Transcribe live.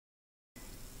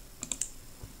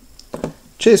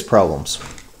Chase problems.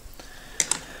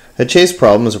 A chase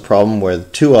problem is a problem where there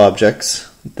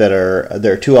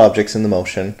are two objects in the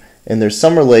motion, and there's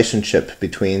some relationship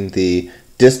between the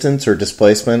distance or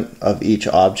displacement of each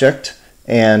object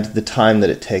and the time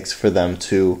that it takes for them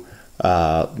to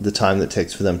go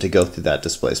through that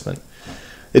displacement.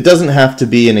 It doesn't have to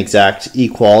be an exact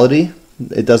equality.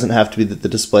 It doesn't have to be that the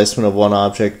displacement of one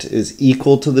object is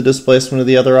equal to the displacement of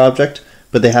the other object,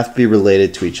 but they have to be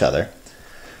related to each other.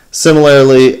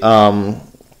 Similarly,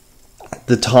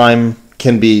 the time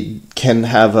can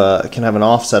have an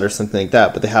offset or something like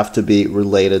that, but they have to be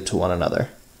related to one another.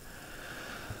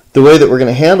 The way that we're going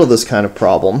to handle this kind of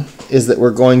problem is that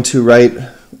we're going to write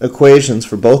equations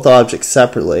for both objects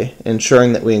separately,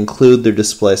 ensuring that we include their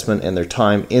displacement and their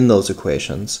time in those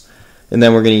equations. And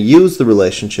then we're going to use the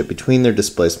relationship between their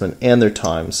displacement and their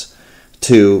times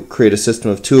to create a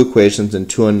system of two equations and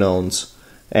two unknowns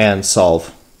and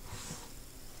solve.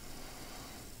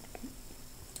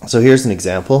 So here's an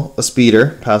example. A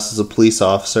speeder passes a police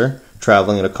officer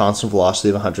traveling at a constant velocity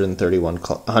of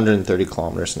 130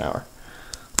 kilometers an hour.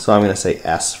 So I'm going to say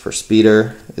S for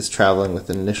speeder is traveling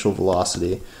with an initial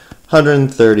velocity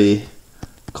 130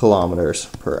 kilometers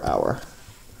per hour.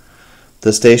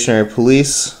 The stationary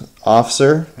police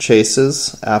officer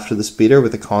chases after the speeder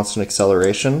with a constant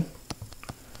acceleration.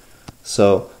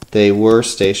 So they were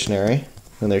stationary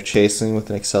and they're chasing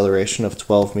with an acceleration of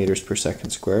 12 meters per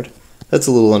second squared. That's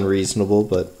a little unreasonable,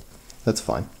 but that's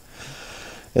fine.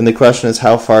 And the question is,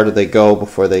 how far do they go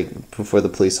before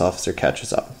the police officer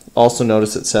catches up? Also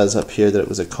notice it says up here that it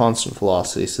was a constant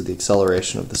velocity, so the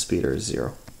acceleration of the speeder is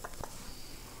 0.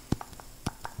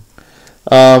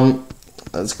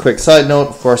 As a quick side note,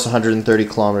 of course, 130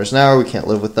 kilometers an hour, we can't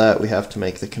live with that. We have to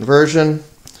make the conversion,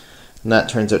 and that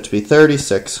turns out to be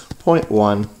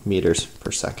 36.1 meters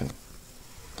per second.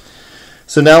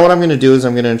 So now what I'm going to do is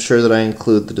I'm going to ensure that I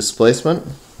include the displacement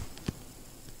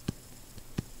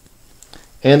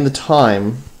and the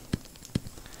time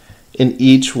in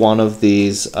each one of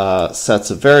these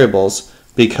sets of variables,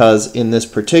 because in this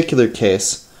particular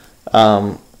case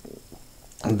they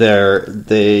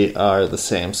are the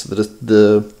same. So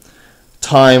the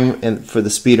time for the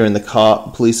speeder and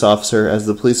the police officer, as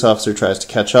the police officer tries to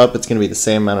catch up, it's going to be the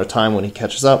same amount of time when he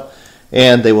catches up,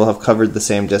 and they will have covered the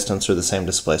same distance or the same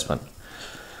displacement.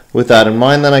 With that in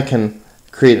mind, then I can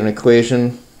create an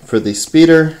equation for the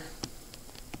speeder.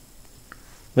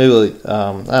 Maybe,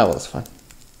 that's fine.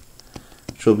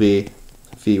 Which will be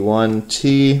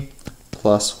v1t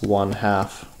plus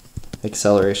 1/2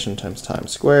 acceleration times time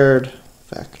squared,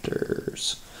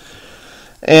 vectors.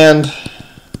 And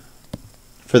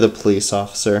for the police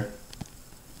officer,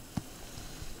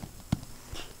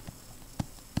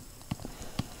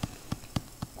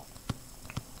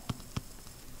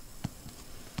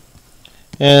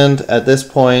 and at this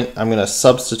point, I'm going to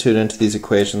substitute into these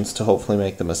equations to hopefully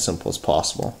make them as simple as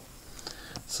possible.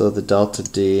 So the delta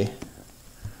d,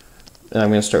 and I'm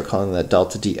going to start calling that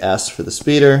delta ds for the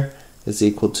speeder, is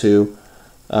equal to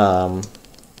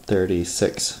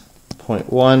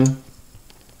 36.1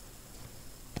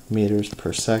 meters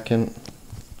per second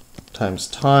times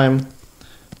time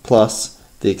plus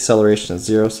the acceleration is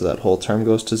 0, so that whole term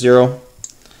goes to 0.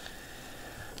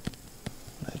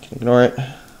 I can ignore it.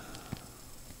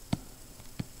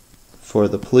 For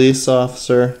the police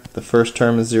officer, the first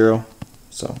term is 0,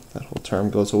 so that whole term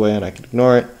goes away and I can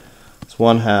ignore it. It's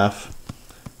 1/2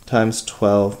 times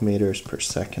 12 meters per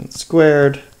second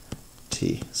squared,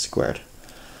 t squared.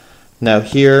 Now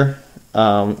here,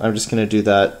 I'm just going to do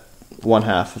that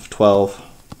 1/2 of 12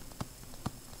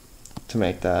 to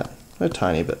make that a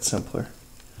tiny bit simpler.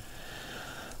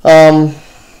 I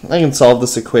can solve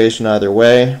this equation either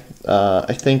way.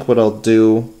 I think what I'll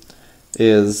do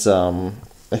is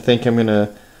I think I'm going to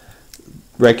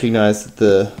recognize that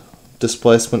the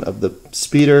displacement of the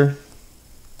speeder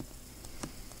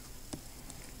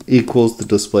equals the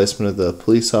displacement of the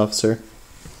police officer.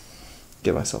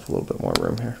 Give myself a little bit more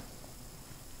room here.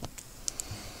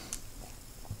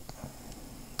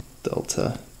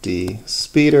 Delta d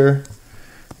speeder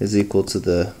is equal to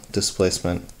the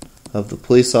displacement of the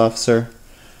police officer,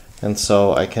 and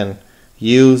so I can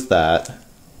use that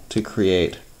to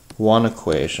create one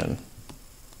equation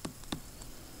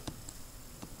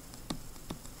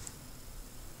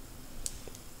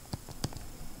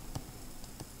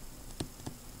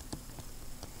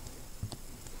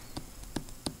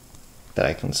that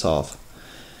I can solve.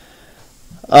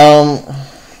 I'm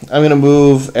going to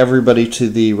move everybody to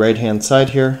the right hand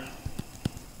side here.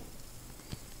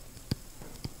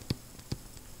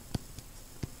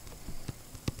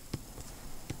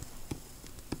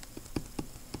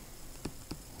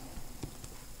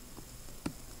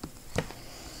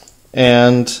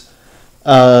 And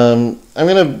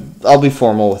I'll be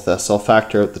formal with this. I'll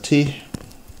factor out the t.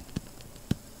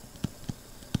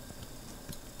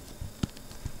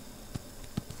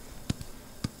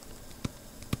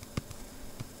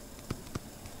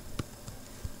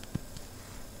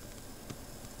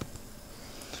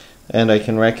 And I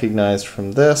can recognize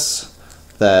from this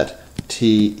that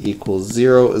t equals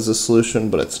 0 is a solution,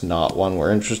 but it's not one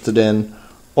we're interested in,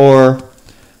 or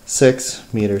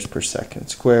 6 meters per second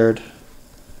squared,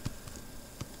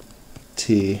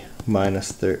 t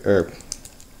minus getting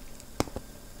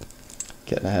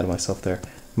ahead of myself there,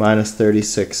 minus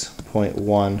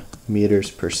 36.1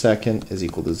 meters per second is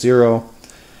equal to 0.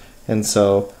 And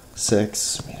so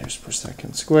 6 meters per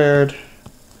second squared,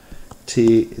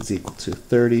 t is equal to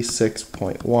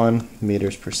 36.1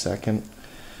 meters per second.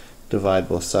 Divide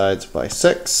both sides by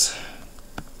 6.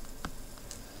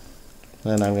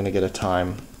 Then I'm going to get a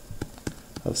time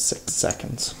of 6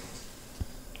 seconds.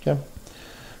 Okay.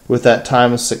 With that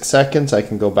time of 6 seconds, I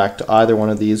can go back to either one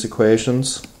of these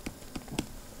equations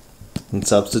and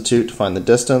substitute to find the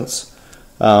distance.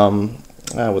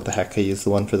 What the heck, I used the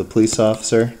one for the police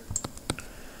officer.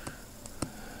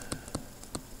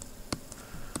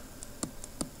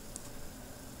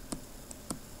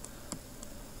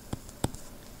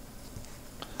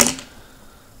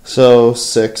 So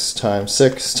 6 times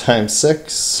 6 times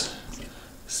 6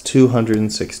 is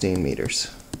 216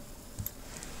 meters.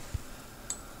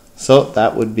 So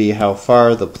that would be how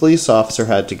far the police officer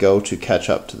had to go to catch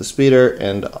up to the speeder,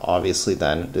 and obviously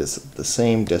then it is the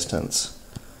same distance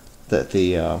that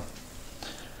the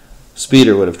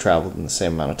speeder would have traveled in the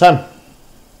same amount of time.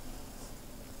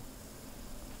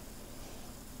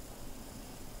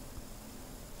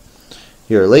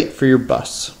 You're late for your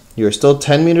bus. You are still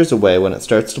 10 meters away when it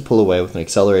starts to pull away with an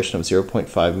acceleration of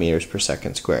 0.5 meters per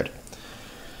second squared.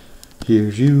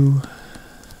 Here's you.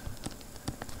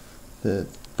 The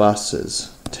bus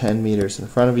is 10 meters in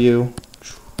front of you.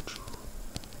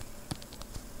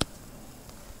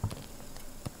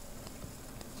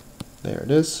 There it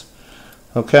is.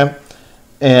 Okay.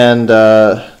 And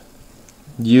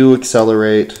you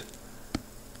accelerate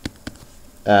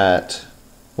at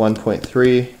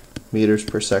 1.3 meters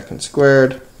per second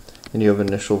squared. And you have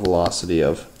initial velocity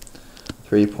of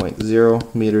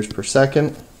 3.0 meters per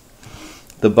second.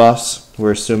 The bus,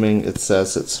 we're assuming it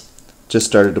says it's just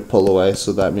started to pull away,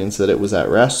 so that means that it was at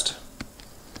rest.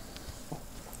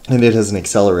 And it has an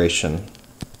acceleration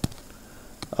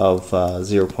of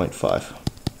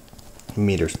 0.5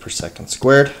 meters per second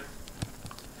squared.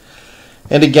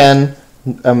 And again,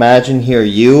 imagine here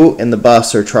you and the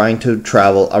bus are trying to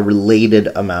travel a related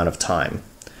amount of time,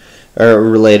 or a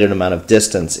related amount of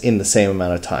distance in the same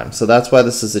amount of time. So that's why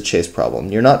this is a chase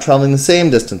problem. You're not traveling the same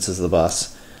distance as the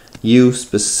bus. You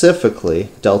specifically,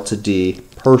 delta D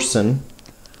person,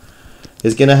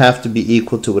 is going to have to be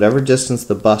equal to whatever distance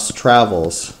the bus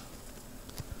travels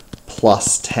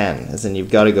plus 10. As in, you've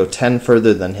got to go 10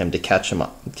 further than him to catch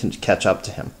up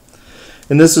to him.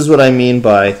 And this is what I mean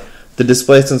by the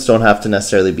displacements don't have to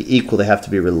necessarily be equal. They have to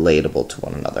be relatable to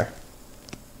one another.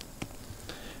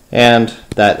 And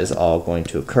that is all going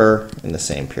to occur in the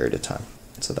same period of time.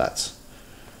 So that's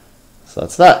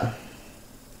that.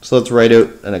 So let's write out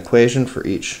an equation for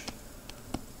each.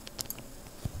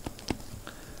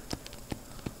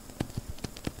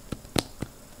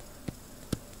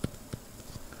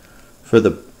 For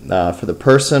the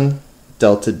person,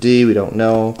 delta D we don't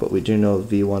know, but we do know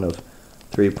V1 of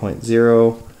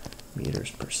 3.0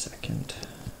 meters per second.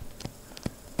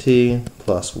 T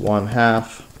plus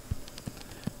 1/2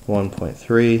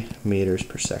 1.3 meters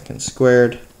per second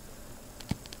squared,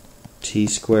 t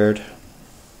squared.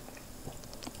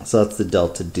 So that's the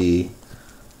delta D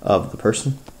of the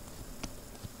person.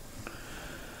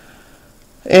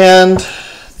 And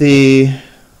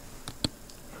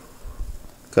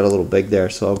got a little big there,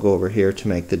 so I'll go over here to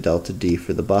make the delta D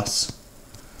for the bus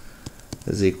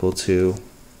is equal to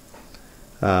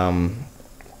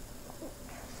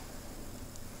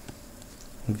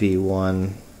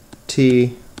V1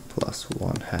 t plus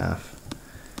 1/2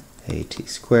 at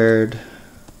squared.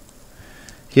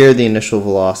 Here the initial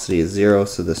velocity is 0,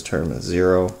 so this term is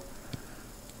 0.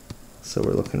 So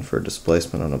we're looking for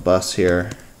displacement on a bus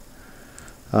here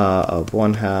of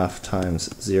 1/2 times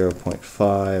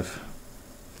 0.5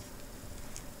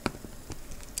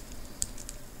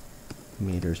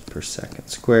 meters per second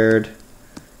squared,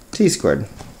 t squared.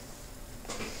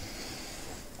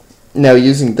 Now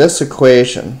using this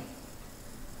equation,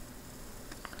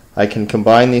 I can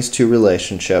combine these two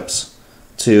relationships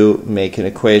to make an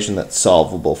equation that's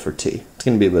solvable for t. It's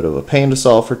going to be a bit of a pain to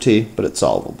solve for t, but it's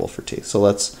solvable for t. So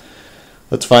let's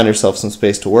Let's find ourselves some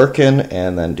space to work in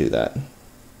and then do that.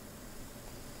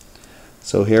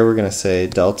 So here we're going to say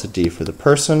delta D for the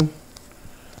person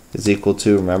is equal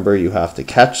to, remember, you have to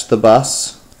catch the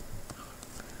bus,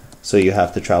 so you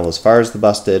have to travel as far as the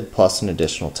bus did plus an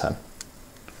additional 10.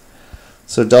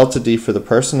 So delta D for the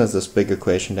person is this big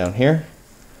equation down here,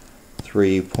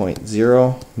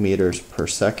 3.0 meters per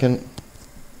second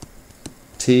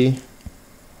T,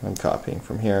 I'm copying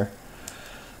from here,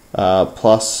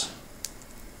 plus,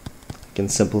 I can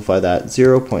simplify that,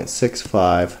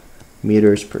 0.65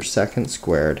 meters per second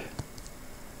squared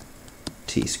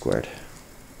T squared.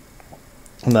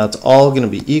 And that's all going to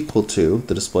be equal to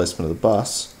the displacement of the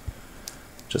bus.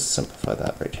 Just simplify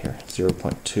that right here.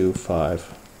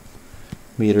 0.25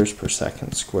 meters per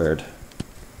second squared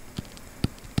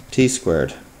T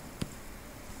squared.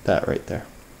 That right there.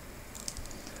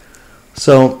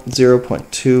 So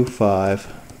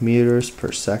 0.25 meters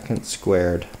per second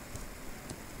squared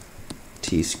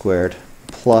T squared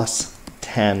plus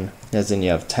 10, as in you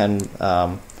have 10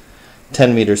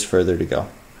 meters further to go.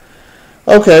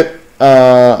 Okay.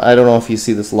 I don't know if you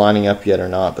see this lining up yet or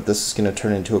not, but this is going to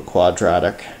turn into a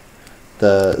quadratic.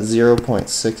 The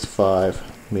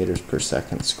 0.65 meters per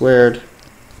second squared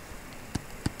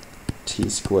T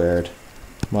squared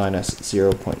minus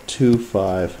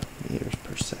 0.25 meters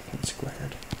per second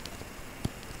squared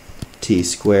T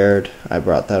squared. I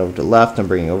brought that over to the left. I'm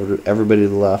bringing over to everybody to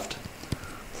the left.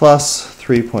 Plus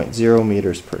 3.0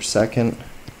 meters per second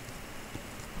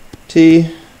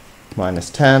T minus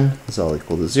 10 is all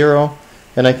equal to 0,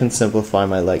 and I can simplify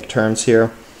my like terms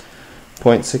here.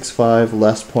 0.65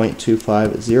 less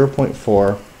 0.25 is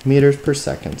 0.4 meters per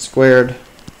second squared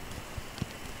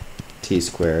T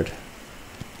squared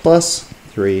plus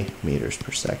 3 meters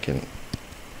per second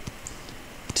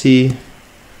T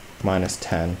minus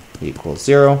 10 equals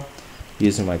 0.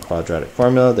 Using my quadratic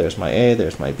formula, there's my A,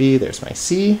 there's my B, there's my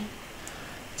C.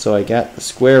 So I get the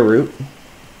square root.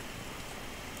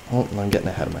 Oh, I'm getting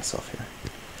ahead of myself here.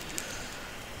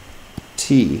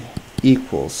 T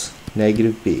equals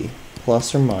negative B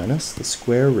plus or minus the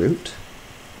square root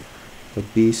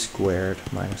of B squared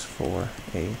minus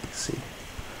 4AC.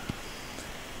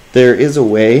 There is a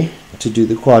way to do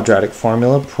the quadratic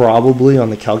formula, probably on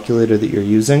the calculator that you're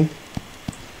using.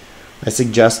 I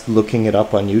suggest looking it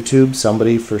up on YouTube.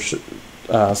 Somebody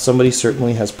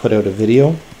certainly has put out a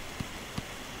video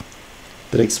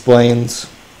that explains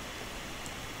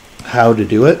how to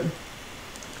do it.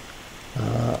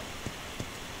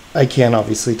 I can't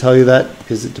obviously tell you that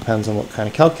because it depends on what kind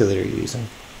of calculator you're using.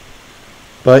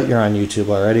 But you're on YouTube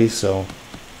already, so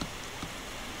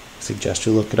I suggest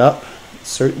you look it up. It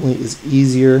certainly is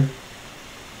easier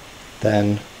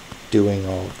than doing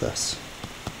all of this.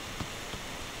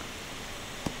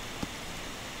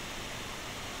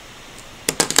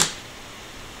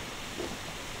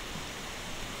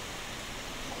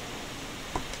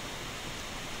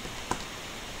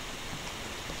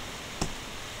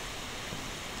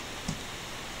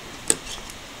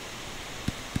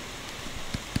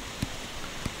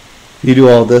 You do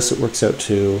all this, it works out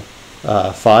to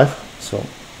 5. So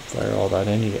fire all that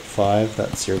in, you get 5.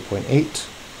 That's 0.8.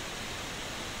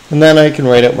 And then I can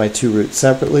write out my two roots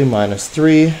separately. Minus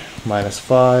 3 minus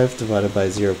 5 divided by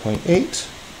 0.8.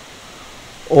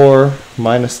 Or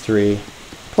minus 3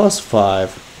 plus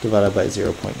 5 divided by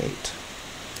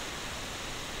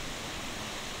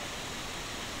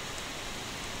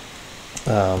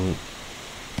 0.8.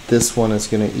 This one is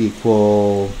going to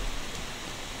equal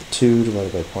 2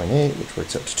 divided by 0.8, which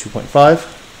works out to 2.5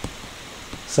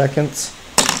 seconds.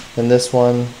 And this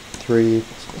one, 3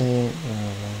 plus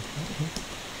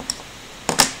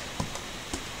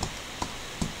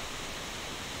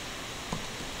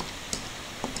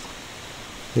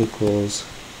 8, equals,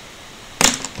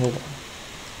 hold on,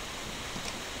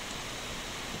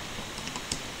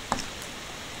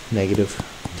 negative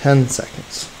 10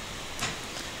 seconds.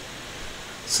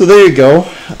 So there you go.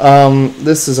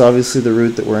 This is obviously the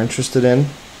root that we're interested in.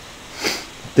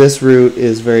 This root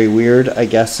is very weird. I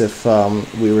guess if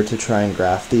we were to try and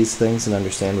graph these things and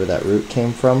understand where that root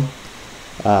came from,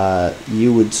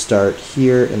 you would start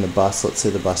here in the bus. Let's say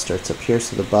the bus starts up here.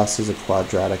 So the bus is a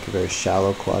quadratic, a very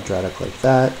shallow quadratic like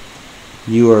that.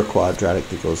 You are a quadratic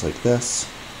that goes like this.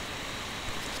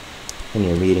 And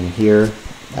you're meeting here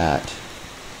at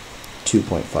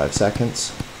 2.5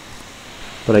 seconds.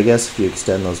 But I guess if you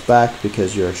extend those back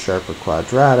because you're a sharper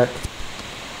quadratic,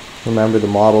 remember the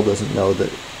model doesn't know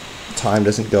that time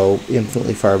doesn't go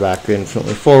infinitely far back or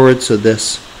infinitely forward, so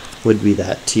this would be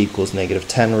that t equals negative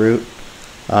 10 root,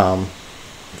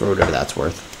 for whatever that's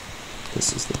worth.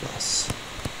 This is the bus.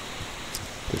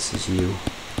 This is you.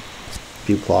 if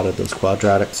you plotted those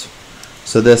quadratics.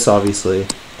 So this obviously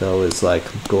though is like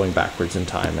going backwards in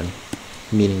time and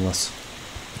meaningless.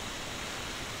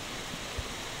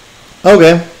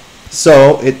 Okay,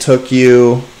 so it took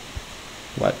you,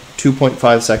 what,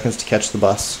 2.5 seconds to catch the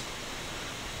bus.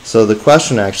 So the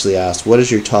question actually asked, what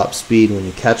is your top speed when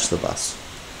you catch the bus?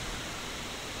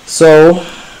 So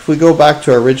if we go back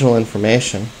to our original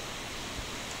information,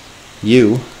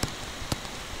 you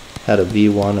had a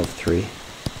v1 of 3,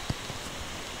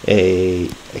 a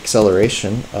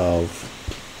acceleration of,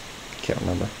 can't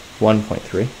remember,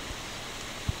 1.3.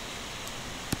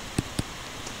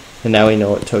 And now we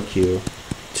know it took you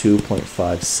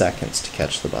 2.5 seconds to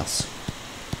catch the bus.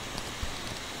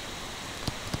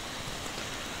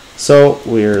 So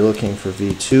we're looking for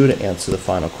V2 to answer the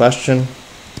final question.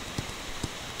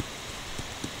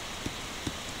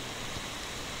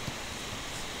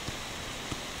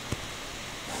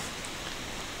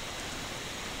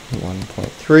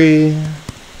 .3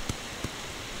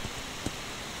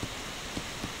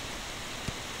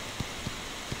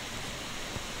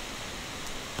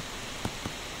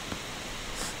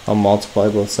 I'll multiply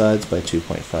both sides by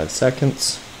 2.5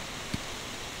 seconds.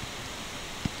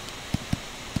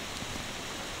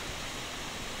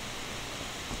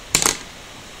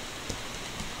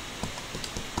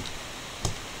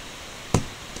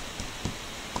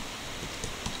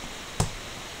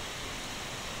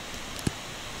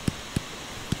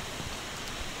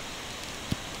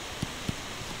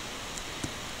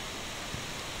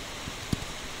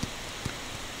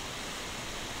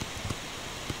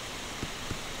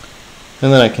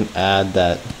 And then I can add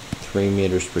that 3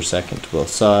 meters per second to both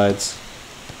sides.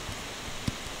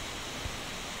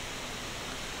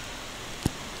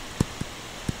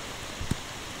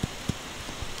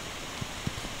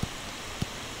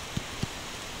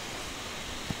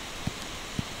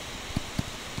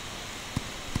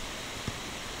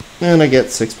 And I get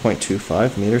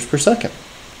 6.25 meters per second.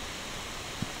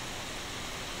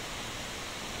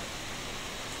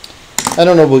 I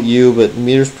don't know about you, but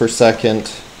meters per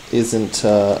second isn't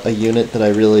a unit that I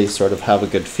really sort of have a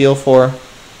good feel for.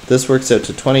 This works out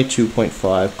to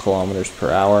 22.5 kilometers per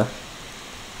hour,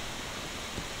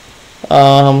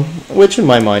 which in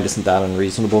my mind isn't that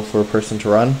unreasonable for a person to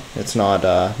run. It's not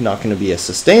going to be a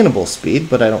sustainable speed,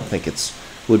 but I don't think it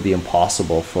would be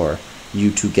impossible for you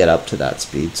to get up to that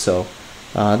speed. So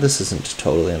this isn't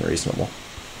totally unreasonable.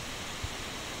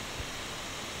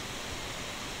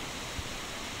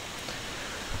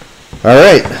 All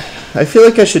right. I feel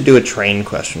like I should do a train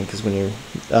question, because when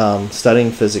you're studying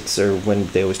physics, or when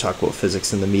they always talk about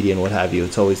physics in the media and what have you,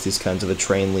 it's always these kinds of a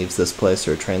train leaves this place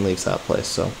or a train leaves that place.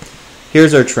 So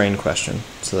here's our train question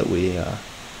so that we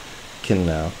can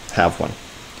have one.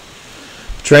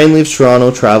 Train leaves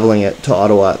Toronto traveling to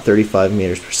Ottawa at 35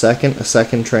 meters per second. A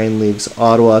second train leaves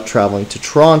Ottawa traveling to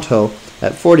Toronto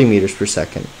at 40 meters per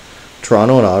second.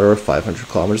 Toronto and Ottawa are 500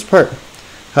 kilometers apart.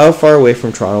 How far away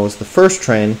from Toronto is the first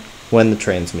train when the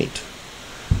trains meet?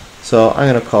 So I'm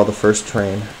going to call the first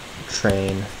train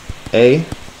train A,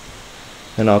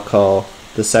 and I'll call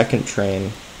the second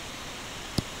train,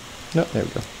 no, there we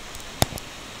go,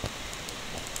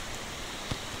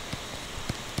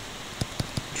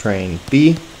 train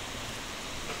B.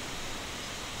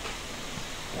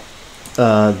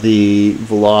 The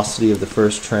velocity of the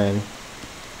first train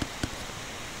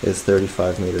is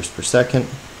 35 meters per second,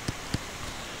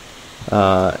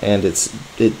 and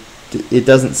it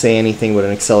doesn't say anything about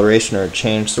an acceleration or a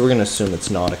change, so we're going to assume it's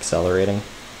not accelerating.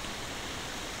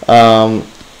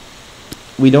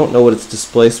 We don't know what its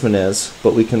displacement is,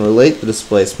 but we can relate the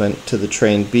displacement to the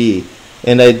train B.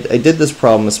 And I did this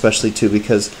problem especially too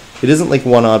because it isn't like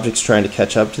one object's trying to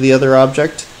catch up to the other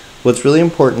object. What's really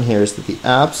important here is that the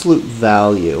absolute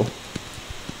value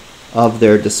of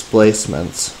their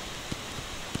displacements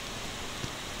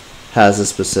has a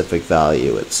specific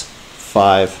value. It's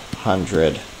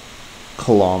 500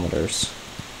 kilometers,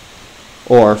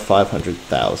 or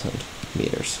 500,000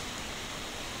 meters.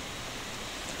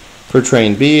 For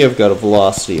train B, I've got a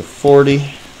velocity of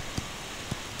 40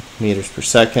 meters per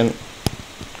second,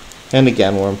 and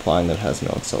again we're implying that it has no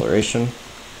acceleration,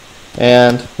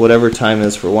 and whatever time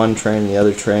is for one train and the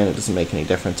other train, it doesn't make any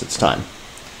difference, it's time.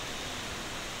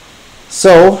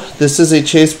 So this is a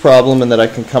chase problem in that I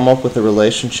can come up with a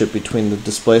relationship between the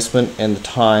displacement and the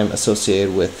time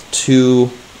associated with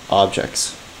two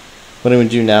objects. What I'm going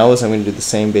to do now is I'm going to do the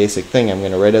same basic thing. I'm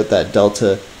going to write out that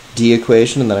delta D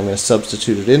equation, and then I'm going to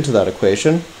substitute it into that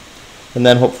equation, and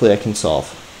then hopefully I can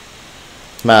solve.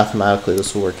 Mathematically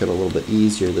this will work out a little bit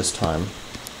easier this time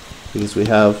because we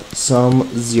have some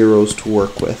zeros to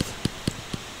work with,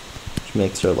 which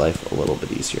makes our life a little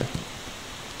bit easier.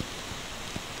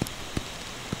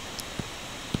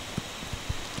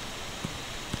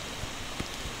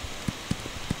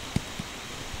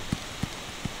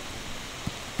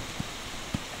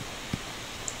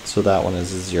 So that one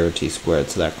is a 0t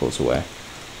squared, so that goes away.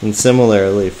 And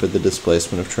similarly for the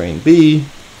displacement of train B,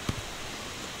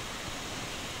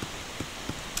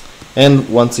 and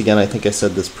once again, I think I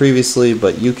said this previously,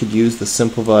 but you could use the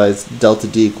simplified delta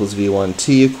D equals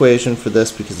V1t equation for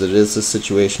this because it is a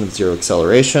situation of zero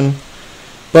acceleration.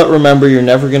 But remember, you're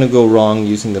never going to go wrong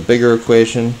using the bigger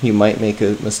equation. You might make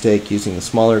a mistake using the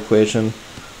smaller equation.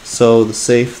 So the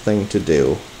safe thing to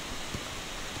do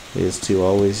is to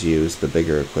always use the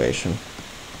bigger equation.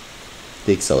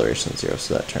 The acceleration is zero,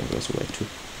 so that term goes away too.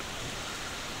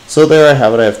 So there I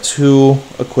have it. I have two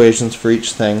equations for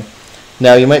each thing.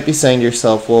 Now you might be saying to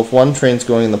yourself, well, if one train's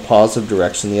going in the positive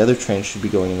direction, the other train should be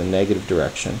going in the negative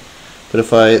direction. But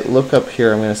if I look up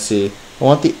here, I'm going to see I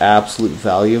want the absolute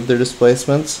value of their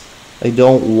displacements. I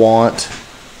don't want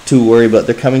to worry about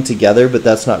they're coming together, but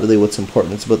that's not really what's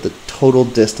important. It's about the total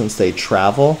distance they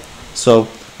travel. So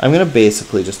I'm going to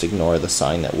basically just ignore the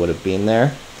sign that would have been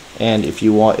there. And if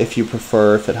you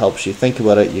prefer, if it helps you think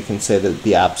about it, you can say that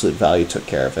the absolute value took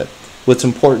care of it. What's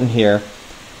important here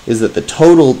is that the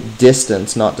total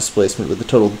distance, not displacement, but the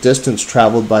total distance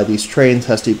traveled by these trains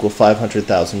has to equal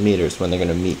 500,000 meters when they're going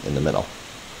to meet in the middle.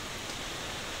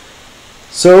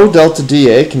 So delta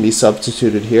dA can be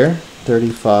substituted here,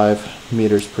 35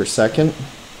 meters per second,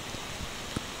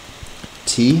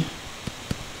 t,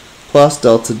 plus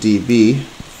delta dB,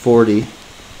 40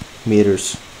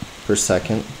 meters per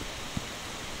second,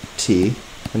 t,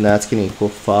 and that's going to equal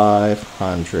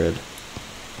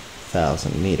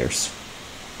 500,000 meters.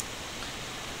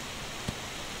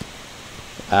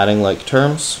 Adding like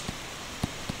terms,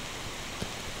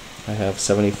 I have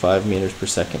 75 meters per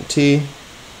second t,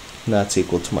 and that's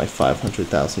equal to my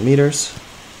 500,000 meters.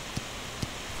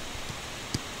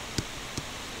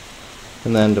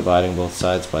 And then dividing both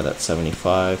sides by that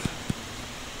 75.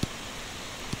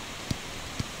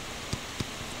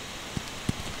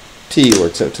 T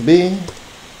works out to be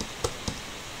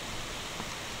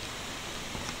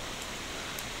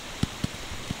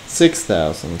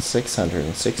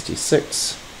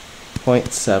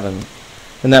 6,666.7.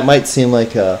 And that might seem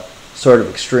like a sort of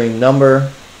extreme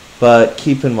number, but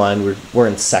keep in mind we're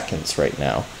in seconds right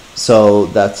now. So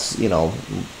that's,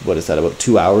 what is that, about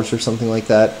 2 hours or something like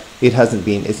that?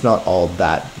 It's not all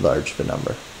that large of a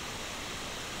number.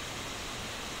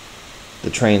 The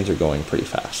trains are going pretty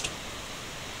fast.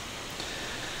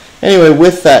 Anyway,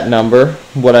 with that number,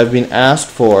 what I've been asked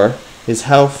for is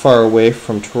how far away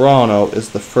from Toronto is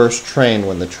the first train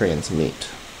when the trains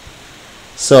meet.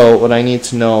 So what I need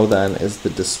to know then is the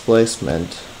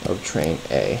displacement of train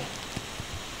A.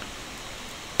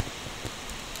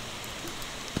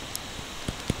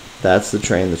 That's the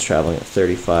train that's traveling at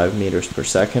 35 meters per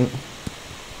second.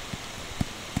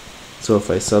 So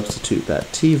if I substitute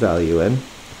that t value in,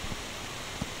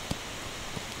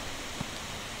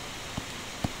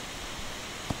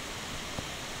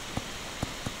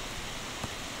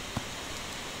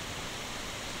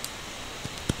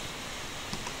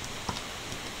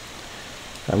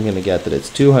 I'm going to get that it's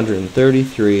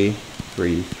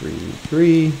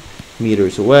 233,333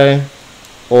 meters away,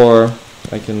 or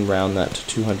I can round that to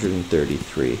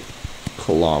 233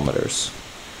 kilometers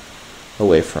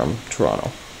away from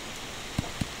Toronto.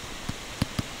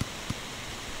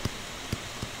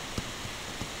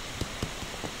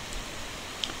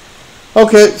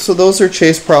 Okay, so those are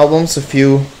chase problems, a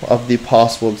few of the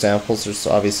possible examples. There's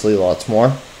obviously lots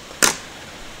more.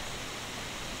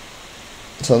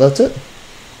 So that's it.